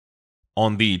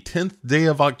On the 10th day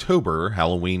of October,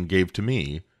 Halloween gave to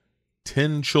me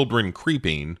 10 children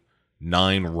creeping,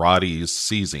 9 Roddies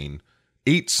seizing,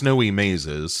 8 snowy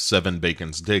mazes, 7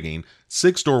 bacons digging,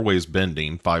 6 doorways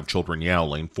bending, 5 children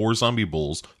yowling, 4 zombie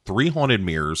bulls, 3 haunted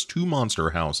mirrors, 2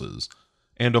 monster houses,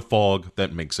 and a fog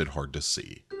that makes it hard to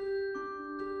see.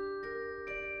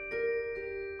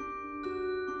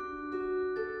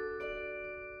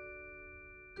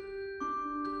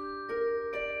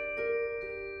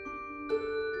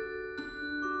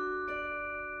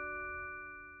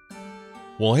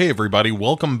 Well, hey everybody,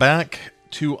 welcome back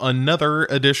to another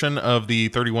edition of the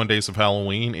 31 Days of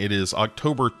Halloween. It is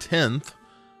October 10th,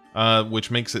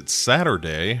 which makes it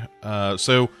Saturday.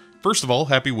 So, first of all,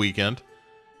 happy weekend.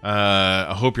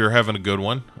 I hope you're having a good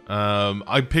one.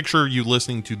 I picture you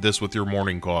listening to this with your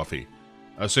morning coffee,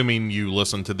 assuming you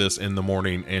listen to this in the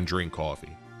morning and drink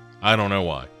coffee. I don't know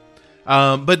why.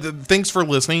 But thanks for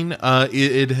listening.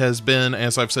 It has been,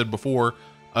 as I've said before,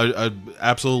 a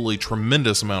absolutely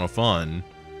tremendous amount of fun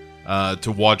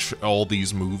to watch all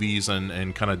these movies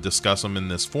and kind of discuss them in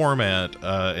this format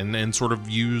and sort of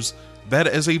use that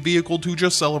as a vehicle to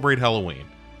just celebrate Halloween.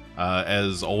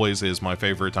 As always is my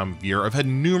favorite time of year. I've had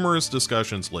numerous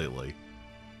discussions lately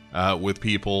with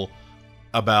people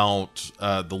about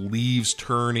the leaves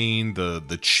turning,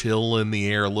 the chill in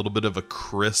the air, a little bit of a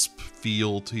crisp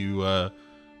feel to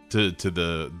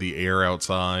the air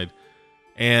outside.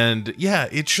 And yeah,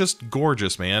 it's just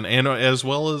gorgeous, man. And as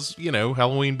well as, you know,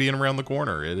 Halloween being around the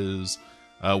corner. It is,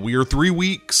 we are 3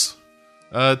 weeks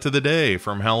to the day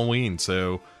from Halloween.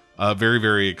 So very,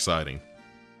 very exciting.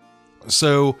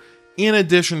 So in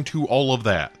addition to all of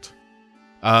that,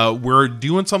 we're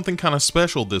doing something kind of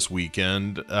special this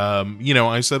weekend. You know,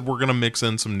 I said we're going to mix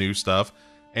in some new stuff,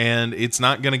 and it's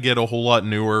not going to get a whole lot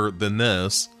newer than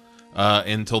this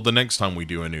until the next time we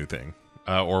do a new thing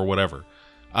or whatever.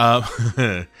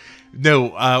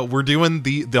 No, we're doing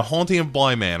the Haunting of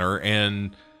Bly Manor,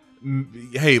 and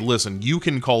hey, listen, you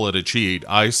can call it a cheat.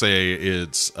 I say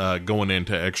it's going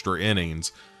into extra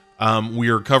innings. We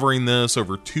are covering this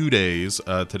over 2 days.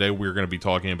 Today we're going to be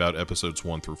talking about episodes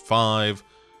 1 through 5,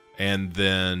 and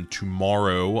then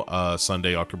tomorrow,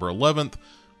 Sunday, October 11th,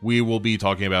 we will be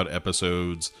talking about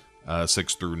episodes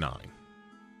 6 through 9.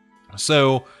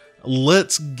 So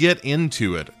let's get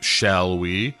into it, shall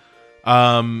we?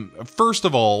 First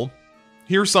of all,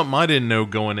 here's something I didn't know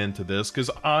going into this,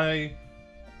 because I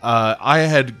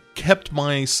had kept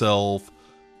myself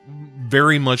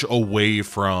very much away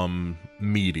from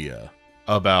media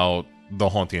about the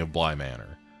Haunting of Bly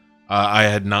Manor. I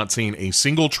had not seen a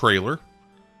single trailer.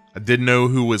 I didn't know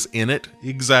who was in it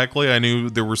exactly. I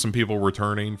knew there were some people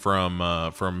returning from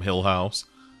Hill House.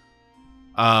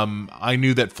 I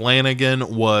knew that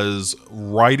Flanagan was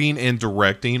writing and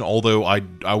directing, although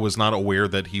I was not aware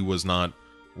that he was not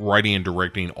writing and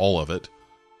directing all of it.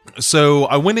 So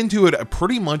I went into it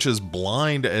pretty much as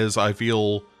blind as I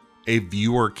feel a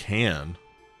viewer can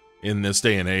in this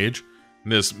day and age,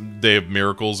 this day of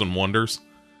miracles and wonders.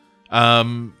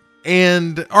 And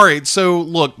alright, so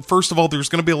look, first of all, there's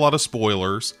going to be a lot of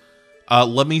spoilers.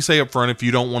 Let me say up front, if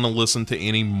you don't want to listen to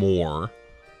any more,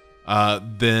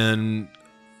 then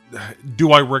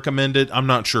do I recommend it? I'm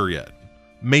not sure yet.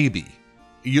 Maybe.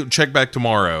 You check back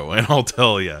tomorrow and I'll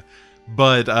tell you.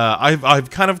 But I've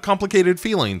kind of complicated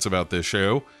feelings about this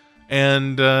show,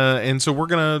 and so we're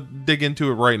gonna dig into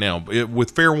it right now.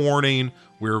 With fair warning,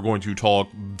 we're going to talk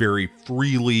very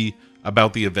freely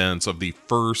about the events of the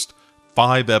first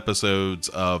 5 episodes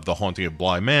of The Haunting of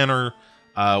Bly Manor,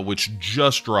 which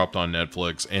just dropped on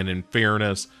Netflix. And in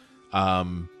fairness, I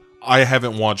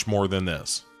haven't watched more than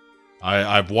this.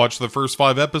 I've watched the first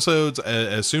 5 episodes.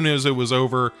 As soon as it was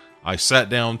over, I sat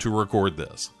down to record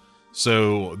this.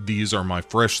 So these are my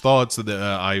fresh thoughts that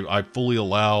I fully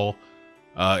allow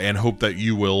and hope that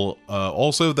you will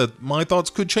also, that my thoughts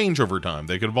could change over time.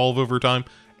 They could evolve over time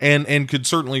and could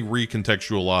certainly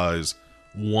recontextualize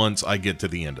once I get to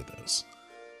the end of this.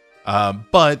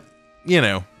 But, you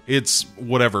know, it's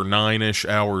whatever, 9-ish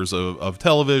hours of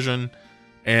television.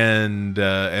 And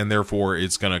therefore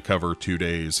it's going to cover 2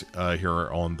 days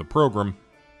here on the program.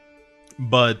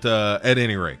 But at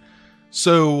any rate,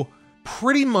 so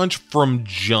pretty much from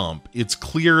jump, it's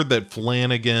clear that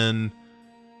Flanagan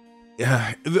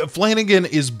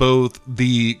is both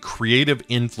the creative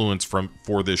influence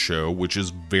for this show, which is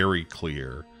very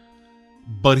clear,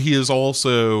 but he is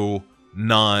also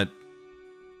not.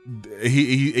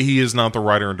 He is not the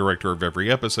writer and director of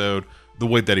every episode the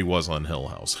way that he was on Hill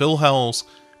House. Hill House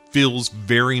feels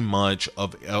very much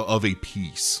of a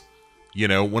piece. You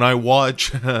know, when I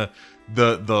watch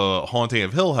the Haunting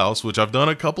of Hill House, which I've done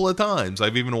a couple of times.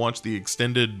 I've even watched the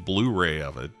extended Blu-ray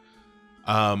of it.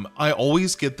 I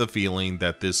always get the feeling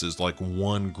that this is like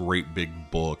one great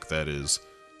big book that is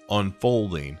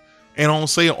unfolding. And I'll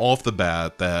say off the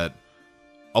bat that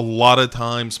a lot of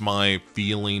times my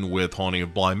feeling with Haunting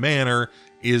of Bly Manor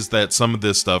is that some of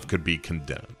this stuff could be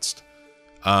condensed.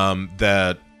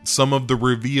 That some of the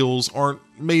reveals aren't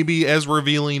maybe as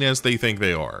revealing as they think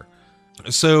they are.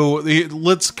 So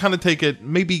let's kind of take it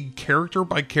maybe character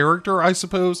by character, I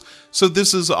suppose. So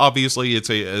this is obviously it's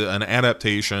an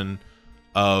adaptation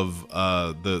of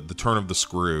the Turn of the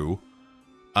Screw.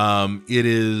 It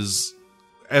is,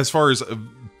 as far as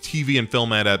TV and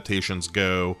film adaptations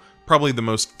go, probably the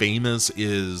most famous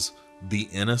is The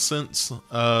Innocents,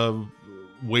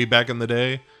 way back in the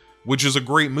day, which is a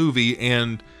great movie,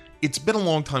 and it's been a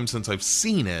long time since I've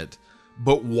seen it.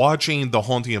 But watching The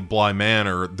Haunting of Bly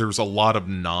Manor, there's a lot of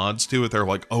nods to it. They're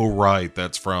like, oh, right,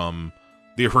 that's from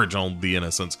the original The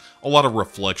Innocents. A lot of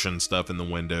reflection stuff in the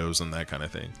windows and that kind of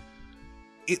thing.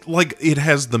 It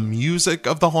has the music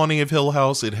of The Haunting of Hill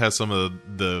House. It has some of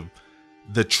the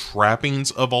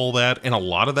trappings of all that. And a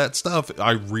lot of that stuff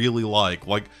I really like.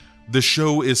 Like, the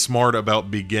show is smart about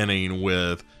beginning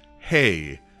with,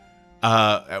 hey,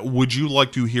 would you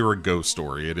like to hear a ghost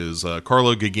story? It is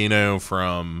Carlo Gugino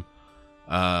from...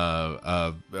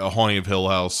 Haunting of Hill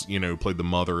House, played the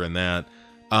mother in that.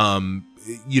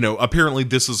 Apparently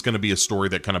this is going to be a story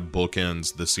that kind of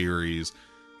bookends the series,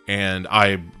 and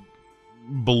I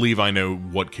believe I know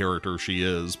what character she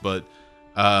is, but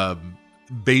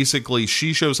basically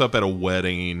she shows up at a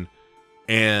wedding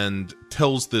and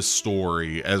tells this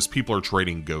story as people are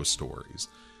trading ghost stories.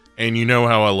 And you know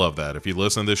how I love that. If you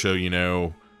listen to the show, you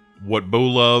know what Bo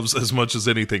loves as much as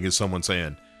anything is someone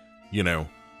saying,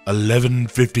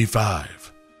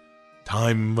 11:55.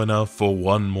 Time enough for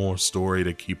one more story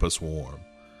to keep us warm.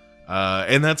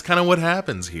 And that's kind of what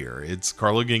happens here. It's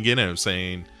Carlo Gugino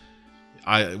saying,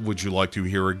 would you like to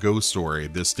hear a ghost story?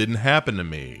 This didn't happen to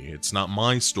me. It's not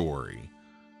my story,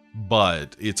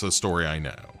 but it's a story I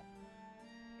know.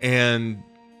 And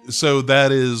so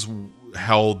that is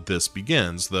how this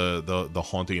begins, the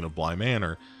Haunting of Bly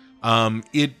Manor.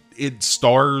 It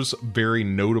stars very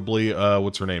notably,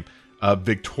 what's her name?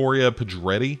 Victoria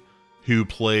Pedretti, who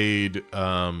played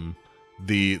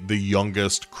the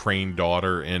youngest Crane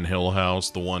daughter in Hill House,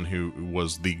 the one who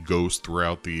was the ghost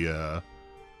throughout the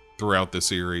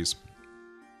series.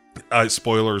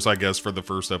 Spoilers, I guess, for the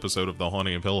first episode of The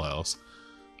Haunting of Hill House.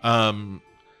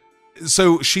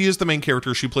 So she is the main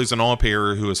character. She plays an au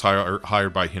pair who is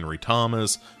hired by Henry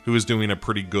Thomas, who is doing a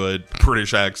pretty good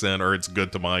British accent, or it's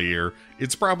good to my ear.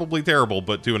 It's probably terrible,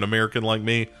 but to an American like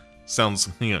me, sounds,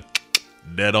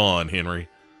 dead on, Henry.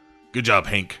 Good job,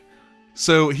 Hank.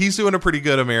 So he's doing a pretty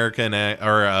good American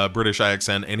or British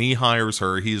accent, and he hires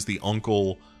her. He's the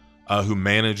uncle who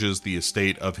manages the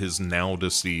estate of his now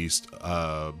deceased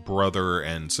brother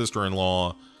and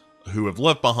sister-in-law, who have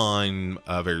left behind,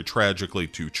 very tragically,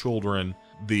 2 children.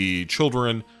 The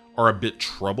children are a bit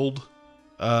troubled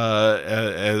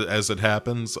as it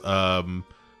happens.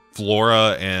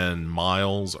 Flora and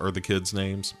Miles are the kids'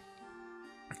 names.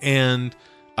 And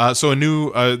so an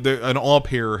au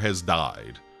pair has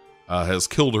died, has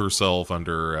killed herself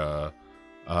under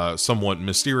somewhat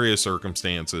mysterious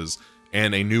circumstances,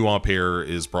 and a new au pair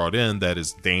is brought in. That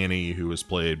is Danny, who is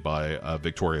played by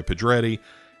Victoria Pedretti,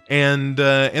 and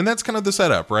that's kind of the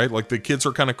setup, right? Like, the kids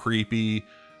are kind of creepy.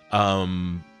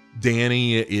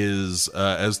 Danny is,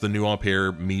 as the new au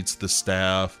pair, meets the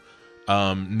staff,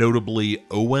 notably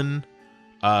Owen,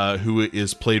 who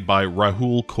is played by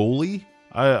Rahul Kohli.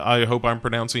 I hope I'm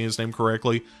pronouncing his name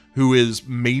correctly, who is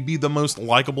maybe the most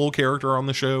likable character on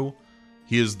the show.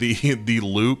 He is the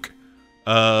Luke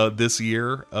this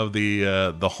year of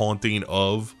the Haunting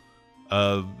of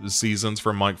seasons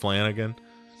from Mike Flanagan.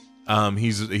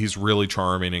 He's really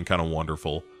charming and kind of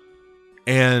wonderful.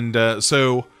 And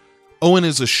so Owen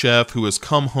is a chef who has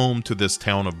come home to this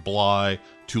town of Bly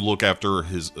to look after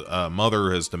his mother,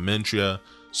 who has dementia.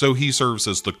 So he serves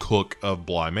as the cook of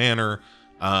Bly Manor.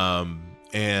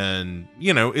 And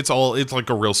it's like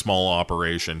a real small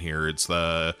operation here. It's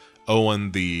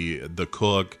Owen, the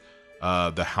cook,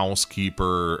 the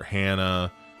housekeeper,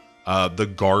 Hannah,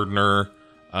 the gardener,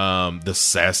 the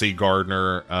sassy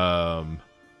gardener,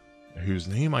 whose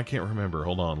name I can't remember.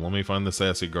 Hold on, let me find the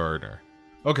sassy gardener.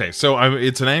 Okay, so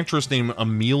it's an actress named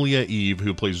Amelia Eve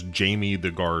who plays Jamie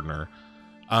the gardener.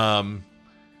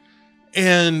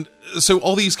 And so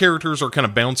all these characters are kind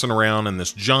of bouncing around in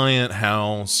this giant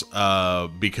house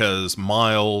because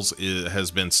Miles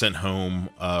has been sent home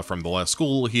from the last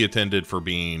school he attended for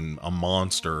being a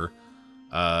monster.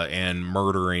 and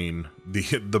murdering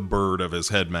the bird of his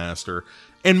headmaster.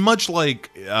 And much like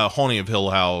Haunting of Hill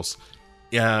House,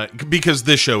 because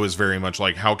this show is very much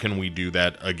like, how can we do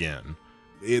that again?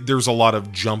 There's a lot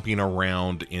of jumping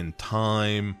around in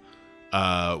time,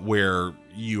 where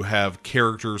you have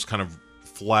characters kind of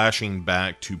flashing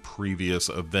back to previous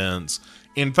events.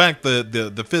 In fact,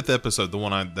 the fifth episode, the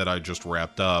one that I just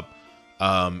wrapped up,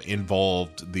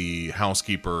 involved the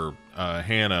housekeeper,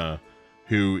 Hannah,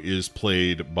 who is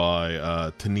played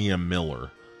by Tania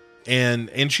Miller.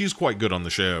 And she's quite good on the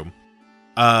show.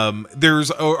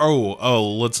 There's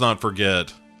let's not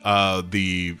forget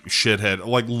the shithead,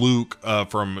 like Luke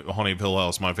from Haunting of Hill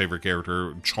House, my favorite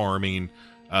character, charming,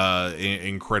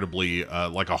 incredibly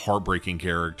like a heartbreaking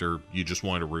character. You just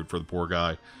wanted to root for the poor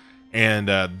guy. And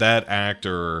that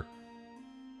actor,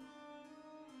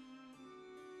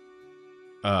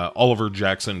 Oliver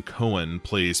Jackson Cohen,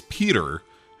 plays Peter,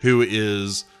 who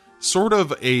is sort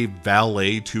of a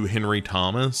valet to Henry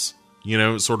Thomas,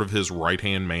 sort of his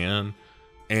right-hand man,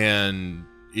 and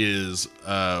is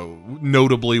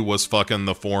notably was fucking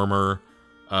the former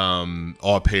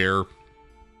au pair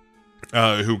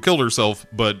who killed herself,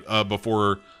 but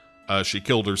before she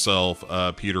killed herself,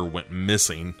 Peter went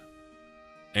missing,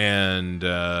 and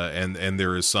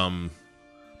there is some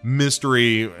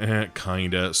mystery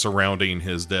kinda surrounding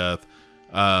his death.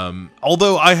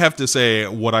 Although I have to say,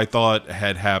 what I thought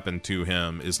had happened to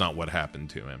him is not what happened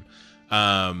to him.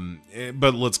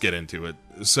 But let's get into it.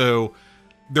 So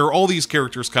there are all these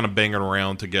characters kind of banging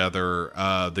around together.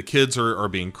 The kids are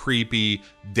being creepy.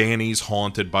 Danny's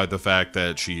haunted by the fact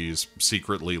that she's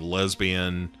secretly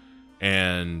lesbian,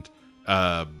 and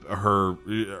her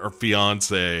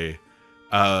fiance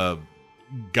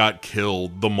got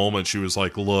killed the moment she was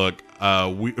like, look,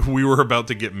 we were about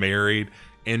to get married,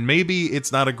 and maybe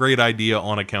it's not a great idea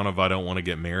on account of I don't want to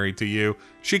get married to you.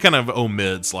 She kind of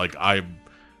omits, like,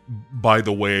 by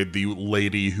the way, the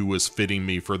lady who was fitting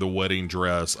me for the wedding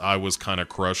dress, I was kind of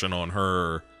crushing on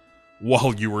her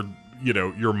while you were,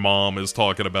 your mom is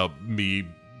talking about me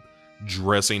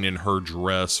dressing in her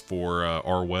dress for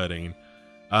our wedding.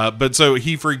 But so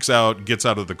he freaks out, gets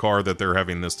out of the car that they're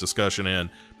having this discussion in,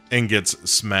 and gets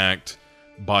smacked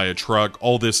by a truck.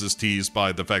 All this is teased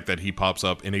by the fact that he pops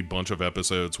up in a bunch of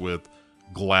episodes with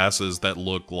glasses that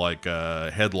look like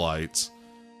headlights,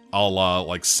 a la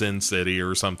like Sin City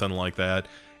or something like that.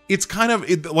 It's kind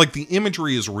of like the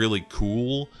imagery is really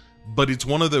cool, but it's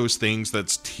one of those things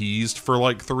that's teased for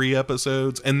like 3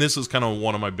 episodes. And this is kind of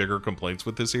one of my bigger complaints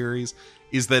with the series,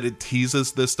 is that it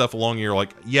teases this stuff along. And you're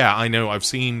like, yeah, I know, I've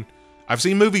seen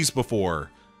movies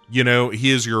before. He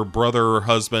is your brother,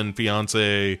 husband,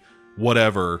 fiance,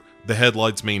 whatever. The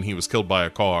headlights mean he was killed by a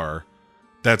car.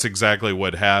 That's exactly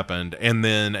what happened. And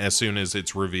then as soon as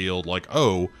it's revealed, like,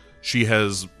 oh, she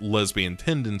has lesbian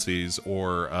tendencies,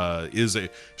 or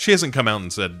she hasn't come out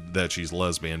and said that she's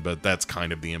lesbian, but that's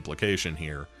kind of the implication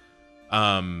here.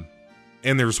 And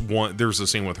there's a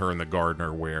scene with her and the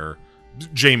gardener where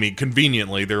Jamie,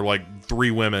 conveniently, they're like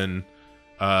 3 women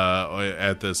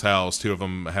at this house. 2 of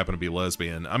them happen to be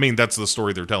lesbian. I mean, that's the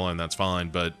story they're telling, that's fine,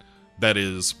 but that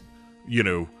is,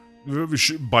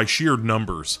 by sheer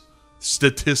numbers,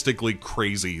 statistically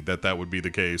crazy that would be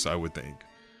the case, I would think.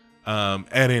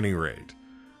 At any rate.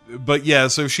 But yeah,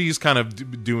 so she's kind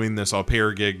of doing this au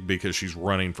pair gig because she's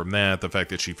running from that, the fact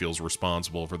that she feels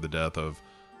responsible for the death of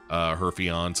her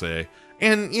fiance.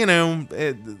 And,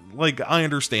 I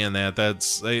understand that.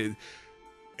 That's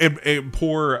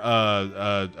poor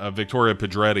Victoria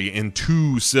Pedretti in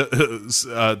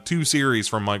 2 series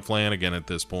from Mike Flanagan at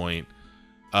this point.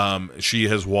 She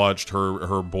has watched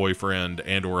her boyfriend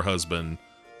and or husband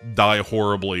die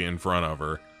horribly in front of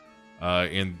her.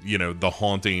 In the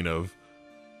haunting of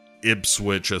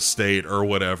Ipswich Estate or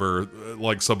whatever,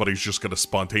 like somebody's just gonna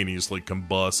spontaneously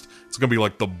combust. It's gonna be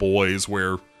like The Boys,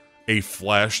 where a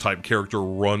Flash type character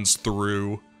runs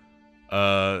through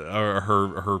her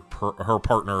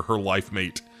partner, her life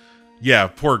mate. Yeah,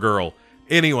 poor girl.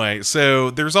 Anyway, so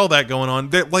there's all that going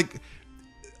on. Like,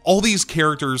 all these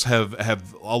characters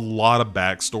have a lot of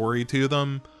backstory to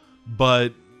them,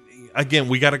 but again,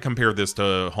 we got to compare this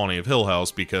to Haunting of Hill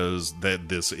House, because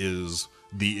this is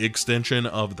the extension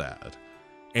of that,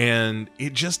 and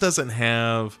it just doesn't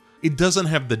have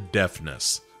the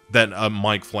deftness that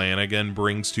Mike Flanagan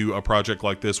brings to a project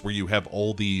like this, where you have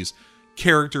all these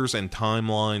characters and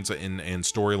timelines and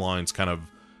storylines kind of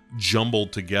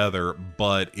jumbled together,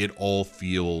 but it all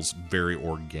feels very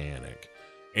organic,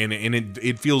 and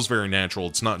it feels very natural.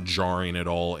 It's not jarring at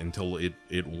all until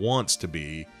it wants to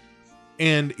be.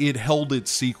 And it held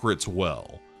its secrets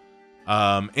well.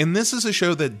 And this is a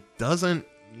show that doesn't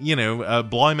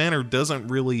Bly Manor doesn't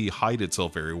really hide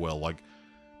itself very well. Like,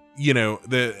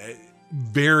 the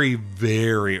very,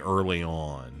 very early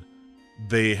on,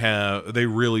 they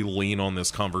really lean on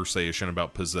this conversation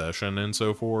about possession and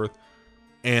so forth.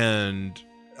 And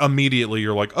immediately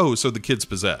you're like, oh, so the kid's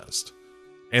possessed.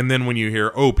 And then when you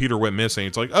hear, oh, Peter went missing,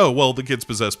 it's like, oh, well, the kid's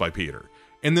possessed by Peter.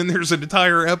 And then there's an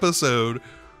entire episode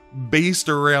based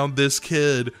around this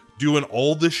kid doing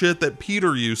all the shit that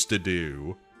Peter used to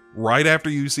do right after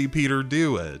you see Peter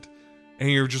do it. And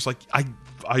you're just like,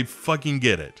 I fucking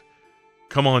get it.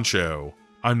 Come on, show.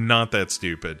 I'm not that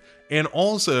stupid. And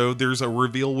also, there's a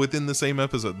reveal within the same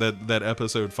episode, that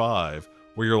episode 5,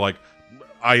 where you're like,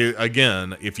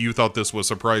 again, if you thought this was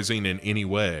surprising in any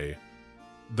way,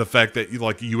 the fact that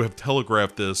you have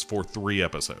telegraphed this for 3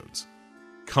 episodes.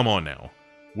 Come on now.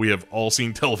 We have all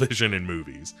seen television and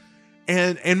movies.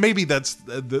 And maybe that's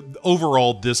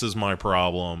overall, this is my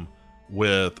problem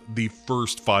with the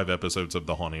first 5 episodes of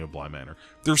The Haunting of Bly Manor.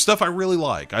 There's stuff I really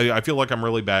like. I feel like I'm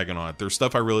really bagging on it. There's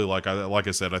stuff I really like. Like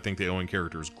I said, I think the Owen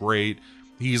character is great.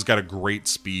 He's got a great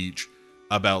speech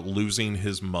about losing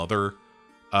his mother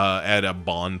at a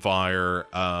bonfire.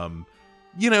 There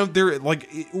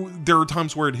are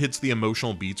times where it hits the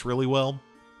emotional beats really well,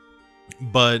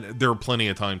 but there are plenty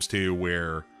of times too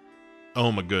where,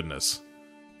 oh my goodness,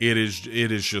 it is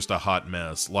just a hot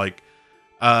mess. Like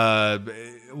I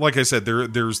said,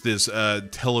 there's this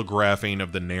telegraphing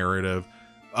of the narrative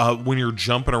when you're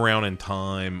jumping around in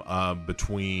time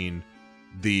between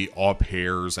the au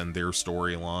pairs and their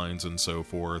storylines and so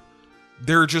forth.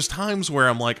 There are just times where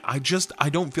I'm like, I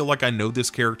don't feel like I know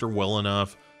this character well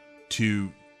enough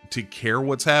to care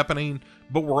what's happening,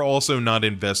 but we're also not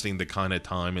investing the kind of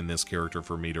time in this character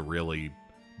for me to really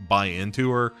buy into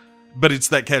her. But it's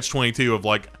that catch-22 of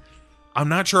like, I'm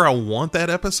not sure I want that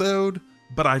episode,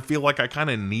 but I feel like I kind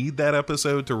of need that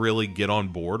episode to really get on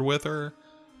board with her.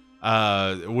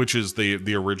 Which is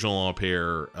the original au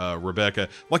pair, Rebecca.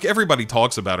 Like, everybody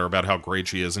talks about her, about how great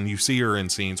she is, and you see her in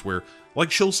scenes where,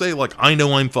 like, she'll say, like, I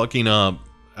know I'm fucking up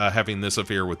having this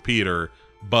affair with Peter,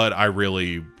 but I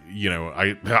really,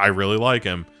 I really like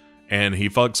him, and he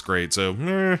fucks great,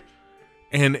 so,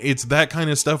 And it's that kind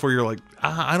of stuff where you're like,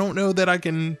 I don't know that I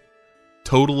can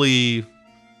totally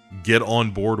get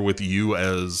on board with you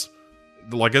as,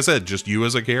 like I said, just you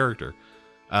as a character.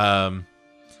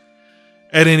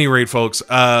 At any rate, folks,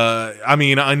 I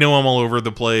mean, I know I'm all over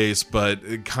the place,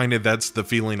 but kind of that's the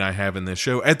feeling I have in this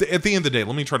show. At the end of the day,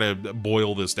 let me try to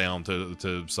boil this down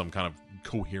to some kind of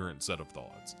coherent set of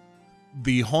thoughts.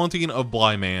 The Haunting of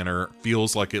Bly Manor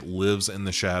feels like it lives in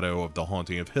the shadow of The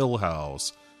Haunting of Hill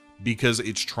House because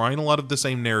it's trying a lot of the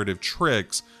same narrative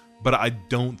tricks, but I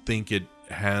don't think it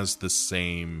has the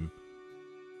same...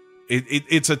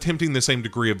 It's attempting the same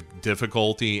degree of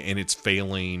difficulty, and it's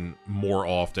failing more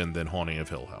often than Haunting of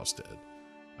Hill House did.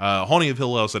 Haunting of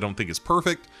Hill House I don't think is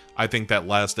perfect. I think that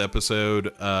last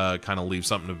episode kind of leaves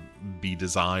something to be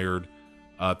desired,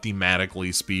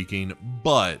 thematically speaking,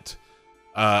 but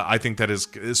I think that is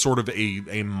sort of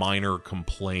a minor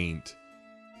complaint,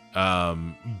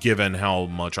 given how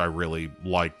much I really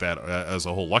like that as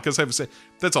a whole. Like I said,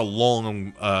 that's a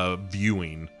long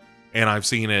viewing, and I've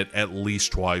seen it at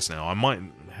least twice now.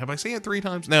 Have I seen it 3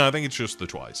 times? No, I think it's just the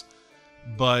twice.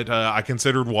 But I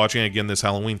considered watching it again this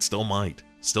Halloween. Still might.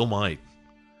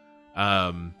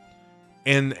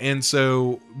 And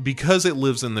so, because it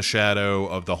lives in the shadow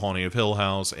of The Haunting of Hill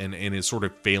House and is sort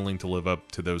of failing to live up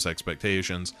to those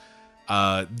expectations,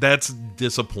 that's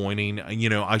disappointing.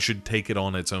 I should take it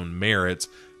on its own merits.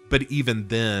 But even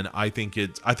then, I think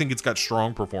it's got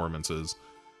strong performances.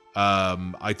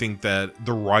 I think that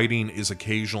the writing is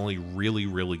occasionally really,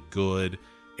 really good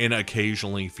and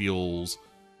occasionally feels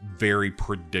very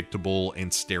predictable and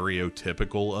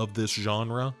stereotypical of this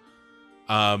genre.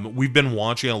 We've been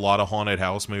watching a lot of haunted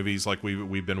house movies. Like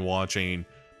we've been watching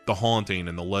The Haunting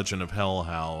and The Legend of Hell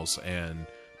House and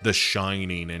The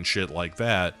Shining and shit like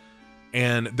that.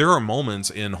 And there are moments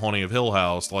in Haunting of Hill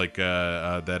House, like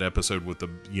that episode with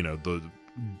the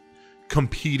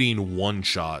competing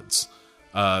one-shots,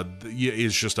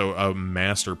 is just a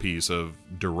masterpiece of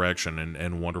direction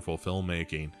and wonderful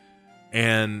filmmaking.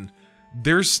 And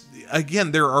there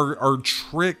are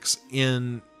tricks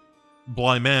in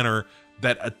Bly Manor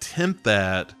that attempt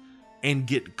that and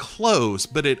get close,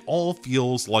 but it all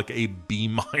feels like a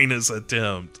B-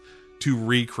 attempt to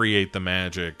recreate the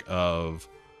magic of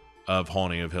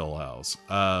Haunting of Hill House.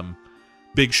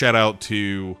 Big shout out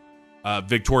to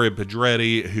Victoria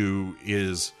Pedretti, who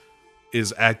is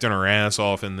acting her ass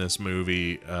off in this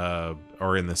movie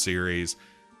or in the series.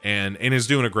 and is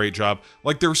doing a great job.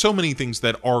 Like, there are so many things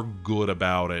that are good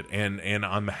about it, and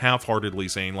I'm half-heartedly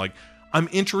saying, like, I'm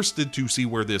interested to see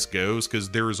where this goes, because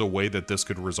there is a way that this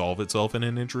could resolve itself in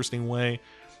an interesting way.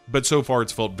 But so far,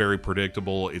 it's felt very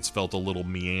predictable. It's felt a little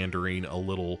meandering, a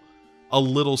little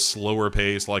slower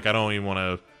paced. Like, I don't even want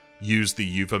to use the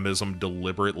euphemism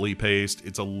deliberately paced.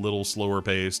 It's a little slower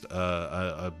paced.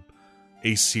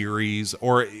 A series,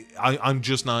 or I'm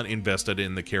just not invested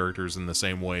in the characters in the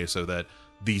same way, so that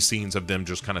these scenes of them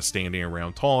just kind of standing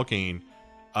around talking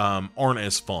aren't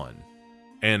as fun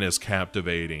and as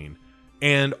captivating.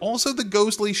 And also, the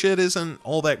ghostly shit isn't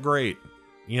all that great,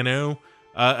 you know?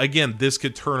 Again, this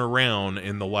could turn around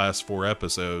in the last 4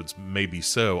 episodes, maybe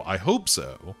so. I hope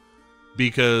so,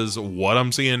 because what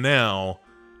I'm seeing now,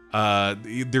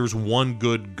 there's one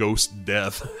good ghost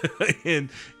death, and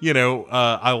you know,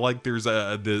 I like there's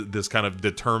this kind of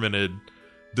determined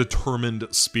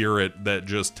spirit that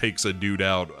just takes a dude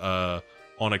out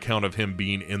on account of him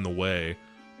being in the way,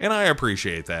 and I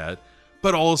appreciate that.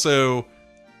 But also,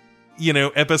 you know,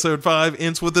 episode 5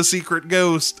 ends with a secret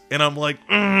ghost, and I'm like,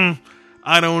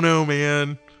 I don't know,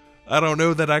 man. I don't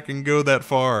know that I can go that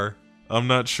far. I'm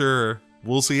not sure.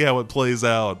 We'll see how it plays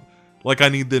out. Like, I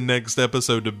need the next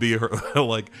episode to be her,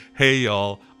 like, hey,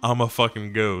 y'all, I'm a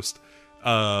fucking ghost.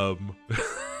 I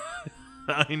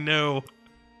know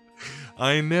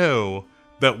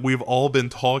that we've all been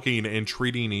talking and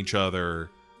treating each other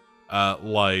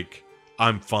like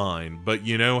I'm fine. But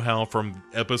you know how from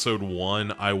episode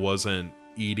 1, I wasn't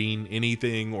eating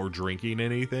anything or drinking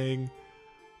anything?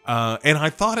 And I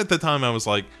thought at the time, I was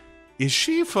like, is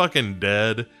she fucking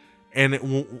dead?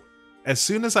 And as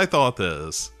soon as I thought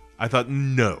this, I thought,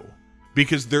 no,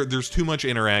 because there's too much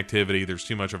interactivity. There's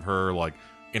too much of her, like,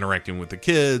 interacting with the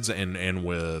kids and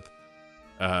with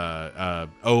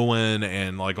Owen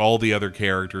and, like, all the other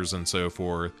characters and so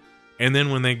forth. And then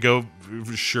when they go,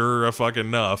 sure fucking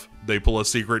enough, they pull a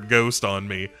secret ghost on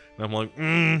me. And I'm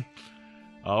like,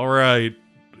 all right,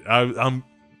 I'm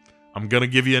gonna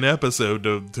give you an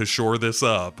episode to shore this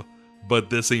up, but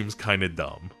this seems kind of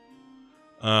dumb.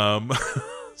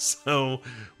 So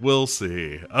we'll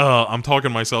see. I'm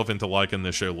talking myself into liking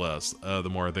this show less the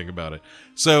more I think about it.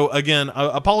 So again,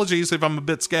 apologies if I'm a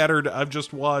bit scattered. I've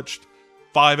just watched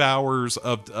 5 hours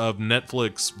of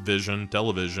Netflix vision,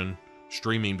 television,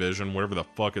 streaming vision, whatever the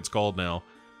fuck it's called now,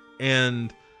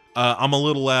 and I'm a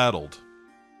little addled.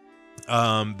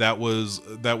 That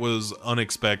was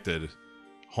unexpected.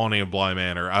 Haunting of Bly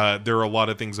Manor. There are a lot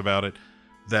of things about it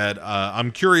that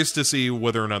I'm curious to see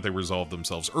whether or not they resolve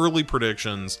themselves. Early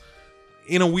predictions,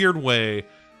 in a weird way,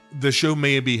 the show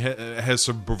maybe has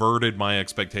subverted my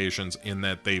expectations in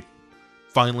that they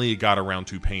finally got around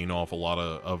to paying off a lot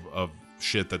of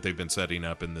shit that they've been setting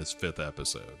up in this 5th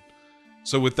episode.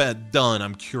 So with that done,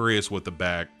 I'm curious what the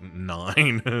back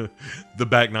 9, the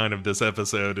back 9 of this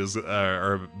episode is,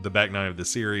 or the back 9 of the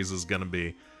series is going to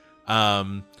be.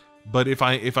 But if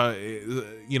I,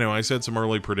 you know, I said some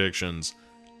early predictions.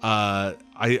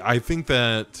 I think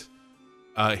that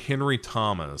Henry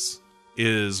Thomas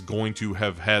is going to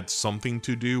have had something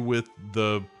to do with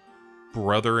the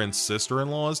brother and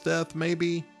sister-in-law's death,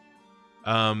 maybe.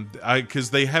 Because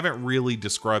they haven't really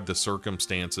described the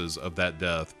circumstances of that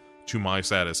death to my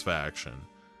satisfaction.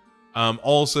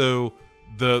 Also,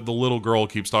 the little girl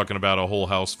keeps talking about a whole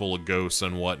house full of ghosts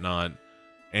and whatnot,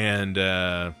 and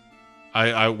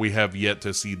we have yet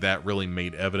to see that really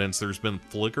made evidence. There's been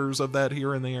flickers of that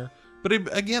here and there. But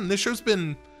again, this show's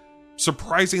been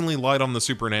surprisingly light on the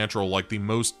supernatural. Like, the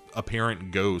most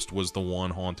apparent ghost was the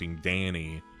one haunting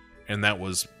Danny. And that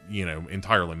was, you know,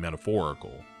 entirely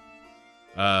metaphorical.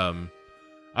 I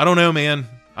don't know, man.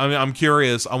 I'm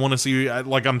curious. I want to see,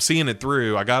 like, I'm seeing it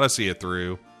through. I gotta see it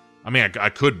through. I mean, I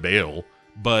could bail,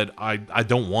 but I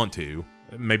don't want to.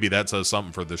 Maybe that says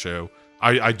something for the show.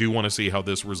 I do want to see how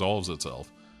this resolves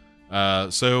itself.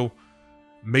 So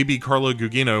maybe Carla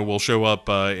Gugino will show up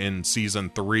in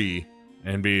season 3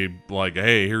 and be like,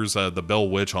 hey, here's the Bell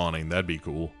Witch haunting. That'd be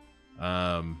cool.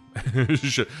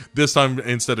 This time,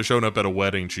 instead of showing up at a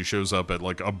wedding, she shows up at,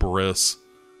 like, a bris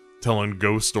telling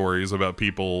ghost stories about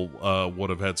people would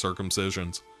have had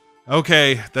circumcisions.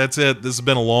 Okay, that's it. This has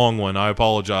been a long one. I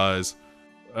apologize.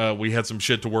 We had some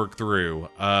shit to work through.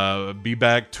 Be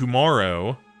back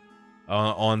tomorrow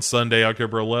on Sunday,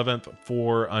 October 11th,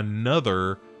 for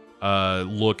another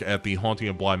look at the Haunting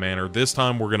of Bly Manor. This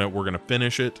time we're gonna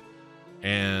finish it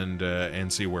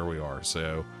and see where we are.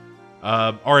 So,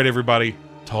 all right, everybody.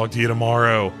 Talk to you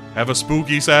tomorrow. Have a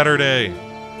spooky Saturday.